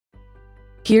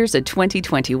Here's a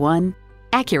 2021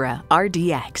 Acura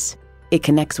RDX. It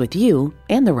connects with you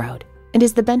and the road and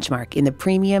is the benchmark in the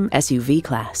premium SUV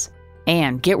class.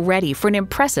 And get ready for an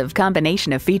impressive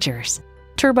combination of features: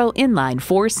 turbo inline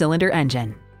 4-cylinder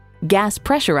engine, gas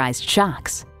pressurized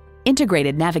shocks,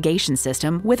 integrated navigation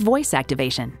system with voice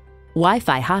activation,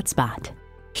 Wi-Fi hotspot,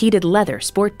 heated leather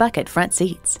sport bucket front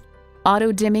seats,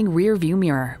 auto-dimming rear view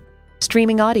mirror,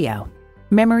 streaming audio,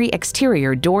 memory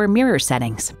exterior door mirror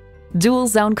settings, dual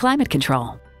zone climate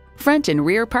control, front and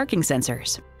rear parking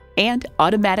sensors, and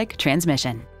automatic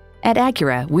transmission. At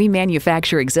Acura, we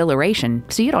manufacture exhilaration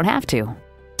so you don't have to.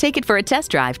 Take it for a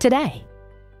test drive today.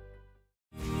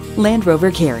 Land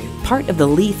Rover Cary, part of the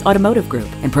Leith Automotive Group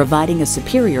and providing a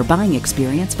superior buying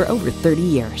experience for over 30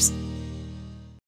 years.